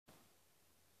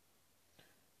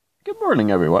Good morning,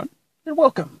 everyone, and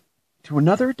welcome to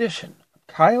another edition of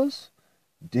Kyle's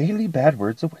Daily Bad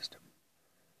Words of Wisdom.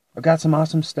 I've got some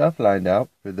awesome stuff lined out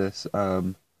for this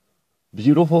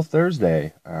beautiful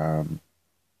Thursday.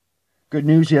 Good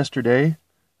news yesterday.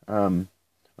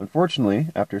 Unfortunately,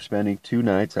 after spending 2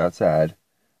 nights outside,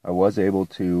 I was able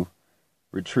to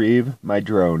retrieve my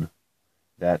drone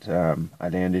that I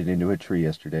landed into a tree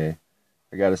yesterday.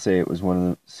 I gotta say, it was one of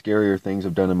the scarier things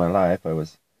I've done in my life.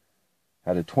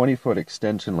 Had a 20-foot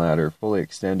extension ladder fully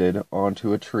extended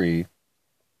onto a tree,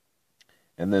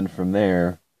 and then from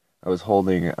there I was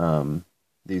holding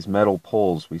these metal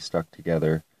poles we stuck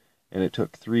together, and it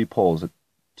took 3 poles,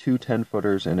 2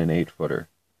 10-footers and an 8-footer.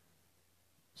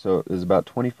 So it was about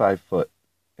 25 foot,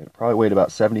 and it probably weighed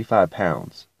about 75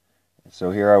 pounds. And so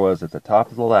here I was at the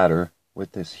top of the ladder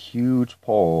with this huge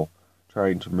pole,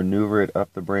 trying to maneuver it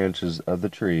up the branches of the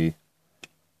tree.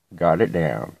 Got it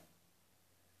down.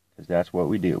 Because that's what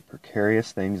we do,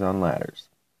 precarious things on ladders.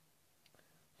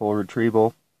 Full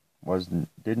retrieval, didn't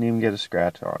even get a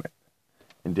scratch on it.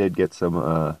 And did get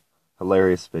some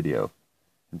hilarious video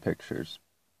and pictures.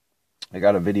 I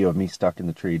got a video of me stuck in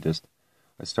the tree.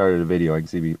 I started a video, I can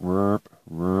see me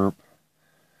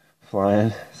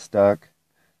flying, stuck,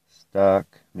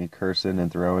 me cursing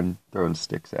and throwing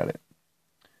sticks at it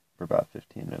for about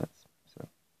 15 minutes. So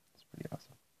it's pretty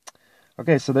awesome.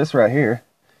 Okay, so this right here,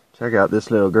 check out this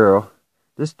little girl.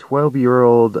 This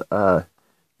 12-year-old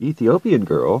Ethiopian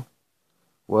girl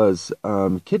was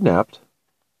kidnapped,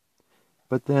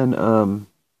 but then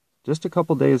just a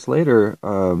couple days later,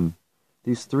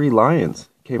 these 3 lions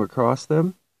came across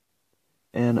them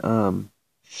and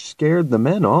scared the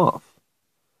men off,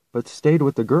 but stayed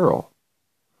with the girl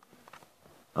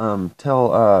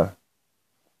till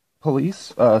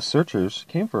police searchers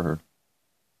came for her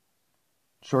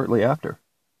shortly after.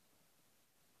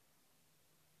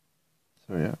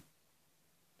 So yeah.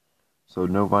 So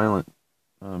no violent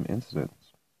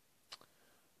incidents.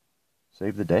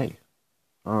 Save the day.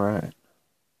 Alright.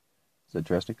 It's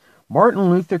interesting. Martin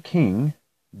Luther King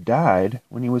died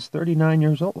when he was 39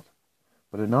 years old.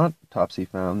 But an autopsy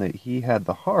found that he had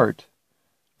the heart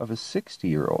of a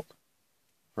 60-year-old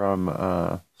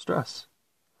from stress.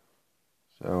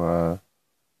 So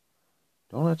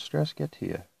don't let stress get to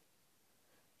you.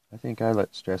 I think I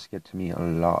let stress get to me a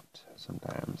lot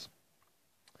sometimes.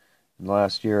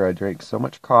 Last year I drank so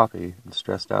much coffee and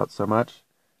stressed out so much,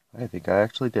 I think I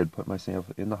actually did put myself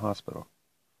in the hospital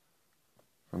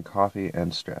from coffee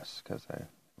and stress, because I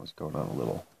was going on a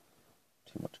little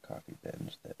too much coffee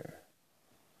binge there.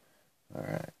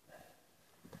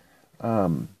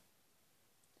 Alright.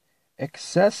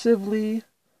 Excessively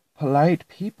polite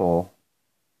people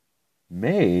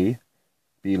may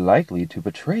be likely to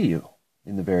betray you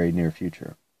in the very near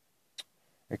future.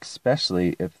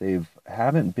 Especially if they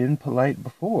haven't been polite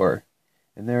before,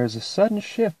 and there is a sudden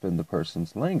shift in the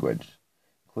person's language,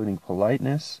 including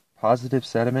politeness, positive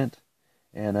sentiment,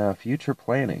 and future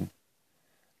planning,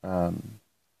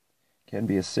 can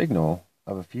be a signal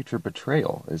of a future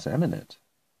betrayal is imminent.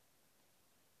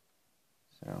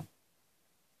 So,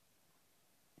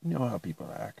 you know how people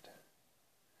act.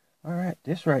 Alright,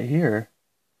 this right here,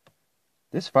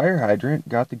 this fire hydrant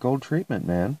got the gold treatment,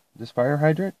 man. This fire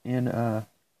hydrant in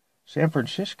San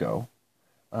Francisco,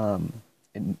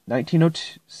 in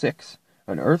 1906,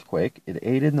 an earthquake, it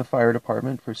aided in the fire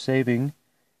department for saving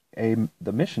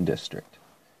the Mission District.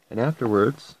 And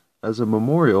afterwards, as a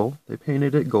memorial, they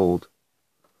painted it gold.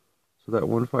 So that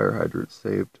one fire hydrant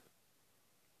saved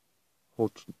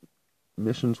whole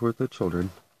mission's worth of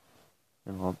children.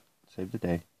 And all saved the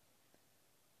day.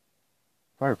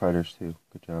 Firefighters, too.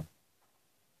 Good job.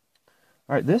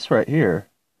 Alright, this right here,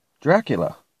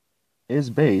 Dracula, is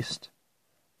based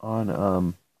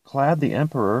on Clad the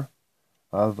Emperor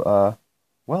of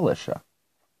Wallachia.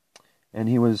 And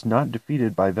he was not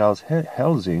defeated by Val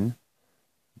Helsing,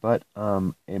 but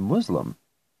a Muslim,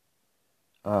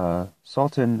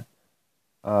 Sultan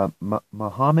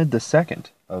Muhammad II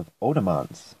of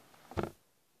Ottomans.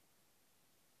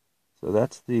 So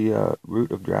that's the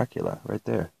root of Dracula, right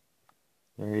there.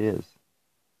 There he is.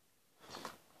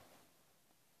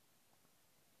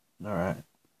 Alright.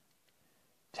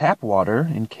 Tap water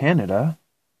in Canada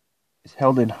is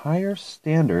held in higher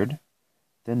standard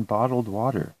than bottled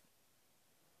water.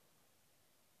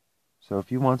 So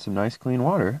if you want some nice clean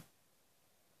water,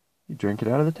 you drink it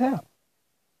out of the tap.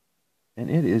 And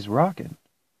it is rockin'.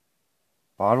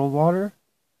 Bottled water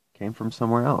came from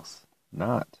somewhere else.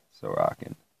 Not so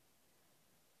rockin'.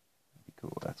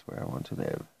 Cool, that's where I want to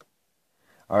live.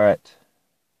 Alright.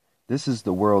 This is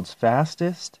the world's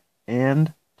fastest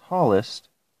and tallest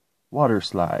water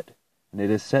slide and it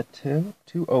is set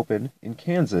to open in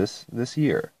Kansas this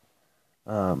year.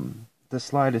 The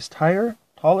slide is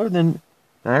taller than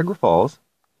Niagara Falls,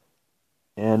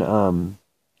 and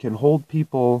can hold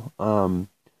people,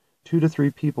 2 to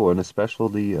 3 people in a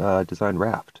specially designed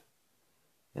raft.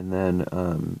 And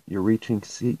then you're reaching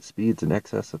speeds in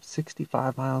excess of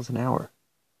 65 miles an hour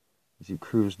as you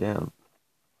cruise down.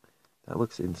 That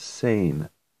looks insane.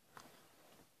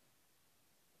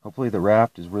 Hopefully the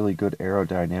raft is really good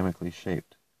aerodynamically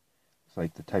shaped. It's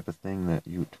like the type of thing that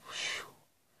you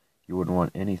wouldn't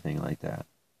want anything like that.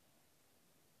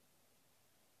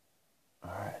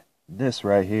 Alright, this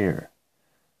right here.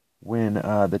 When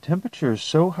the temperature is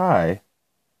so high,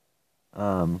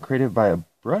 created by a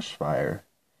brush fire,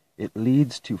 it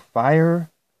leads to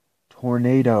fire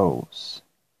tornadoes.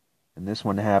 And this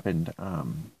one happened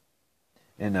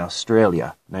in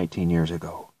Australia 19 years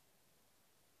ago.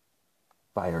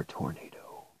 Fire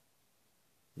tornado.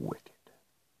 Wicked.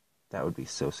 That would be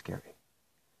so scary.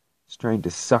 It's trying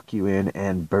to suck you in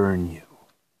and burn you.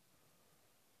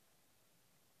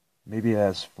 Maybe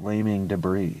as flaming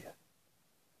debris.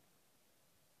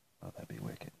 Oh, that'd be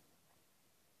wicked.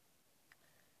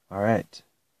 Alright.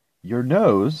 Your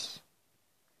nose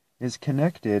is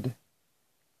connected,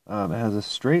 has a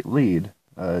straight lead,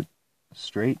 a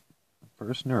straight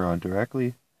first neuron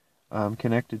directly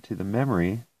connected to the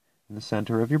memory in the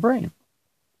center of your brain.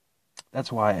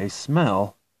 That's why a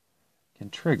smell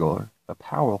can trigger a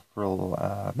powerful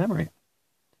memory.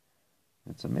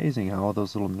 It's amazing how all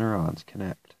those little neurons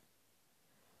connect.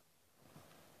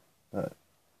 But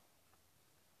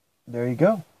there you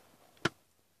go.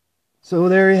 So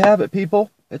there you have it,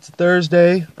 people. It's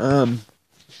Thursday.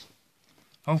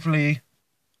 Hopefully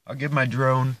I'll give my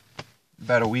drone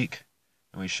about a week,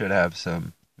 and we should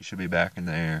be back in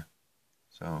the air.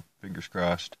 So, fingers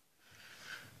crossed.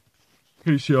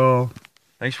 Peace, y'all.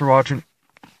 Thanks for watching.